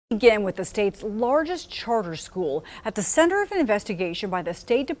Begin with the state's largest charter school at the center of an investigation by the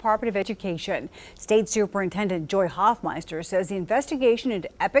State Department of Education. State Superintendent Joy Hoffmeister says the investigation into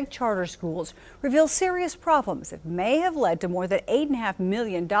Epic Charter Schools reveals serious problems that may have led to more than $8.5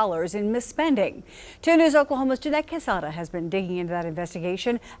 million in misspending. 2 News Oklahoma's Jeanette Quesada has been digging into that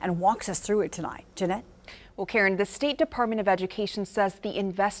investigation and walks us through it tonight. Jeanette? Well, Karen, the State Department of Education says the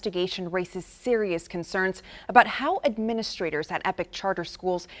investigation raises serious concerns about how administrators at Epic Charter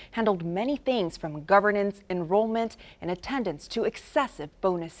Schools handled many things from governance, enrollment, and attendance to excessive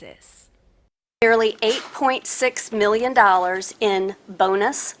bonuses. Nearly $8.6 million in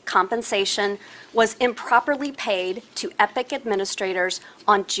bonus compensation was improperly paid to Epic administrators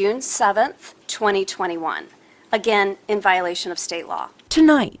on June 7th, 2021, again in violation of state law.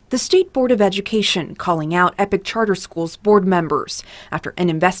 Tonight, the State Board of Education calling out Epic Charter Schools board members after an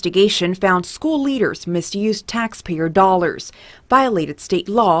investigation found school leaders misused taxpayer dollars, violated state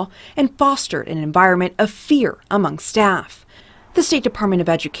law, and fostered an environment of fear among staff. The State Department of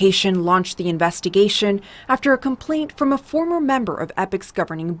Education launched the investigation after a complaint from a former member of Epic's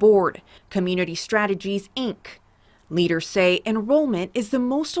governing board, Community Strategies, Inc. Leaders say enrollment is the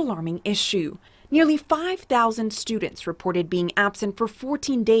most alarming issue. Nearly 5,000 students reported being absent for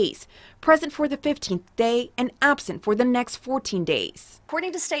 14 days, present for the 15th day, and absent for the next 14 days.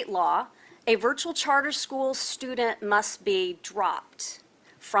 According to state law, a virtual charter school student must be dropped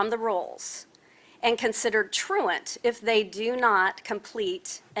from the rolls and considered truant if they do not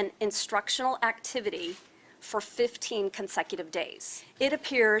complete an instructional activity for 15 consecutive days. It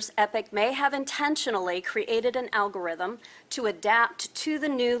appears Epic may have intentionally created an algorithm to adapt to the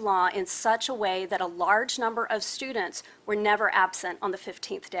new law in such a way that a large number of students were never absent on the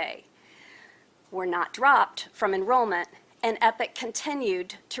 15th day, were not dropped from enrollment, and Epic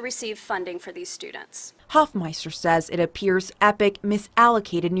continued to receive funding for these students. Hoffmeister says it appears Epic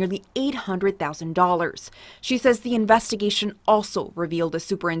misallocated nearly $800,000. She says the investigation also revealed a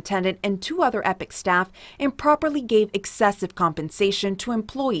superintendent and 2 other Epic staff improperly gave excessive compensation to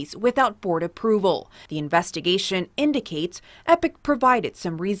employees without board approval. The investigation indicates Epic provided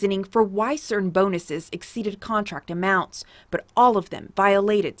some reasoning for why certain bonuses exceeded contract amounts, but all of them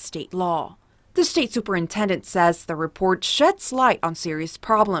violated state law. The state superintendent says the report sheds light on serious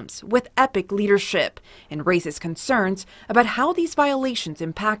problems with Epic leadership and raises concerns about how these violations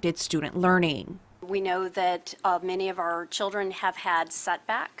impacted student learning. We know that many of our children have had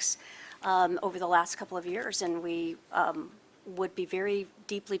setbacks over the last couple of years, and we would be very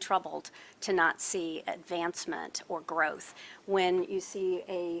deeply troubled to not see advancement or growth. When you see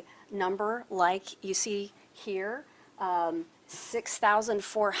a number like you see here,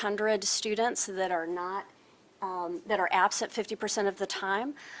 6,400 students that are not that are absent 50% of the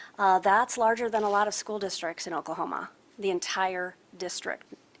time. That's larger than a lot of school districts in Oklahoma, the entire district.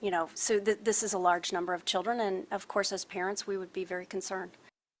 So this is a large number of children, and of course, as parents, we would be very concerned.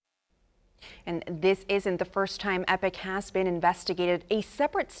 And this isn't the first time Epic has been investigated. A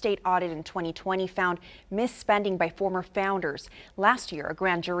separate state audit in 2020 found misspending by former founders. Last year, a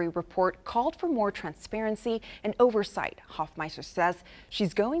grand jury report called for more transparency and oversight. Hoffmeister says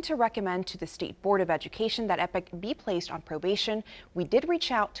she's going to recommend to the State Board of Education that Epic be placed on probation. We did reach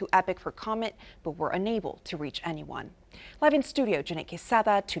out to Epic for comment, but were unable to reach anyone. Live in studio, Jeanette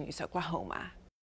Quesada, 2 News Oklahoma.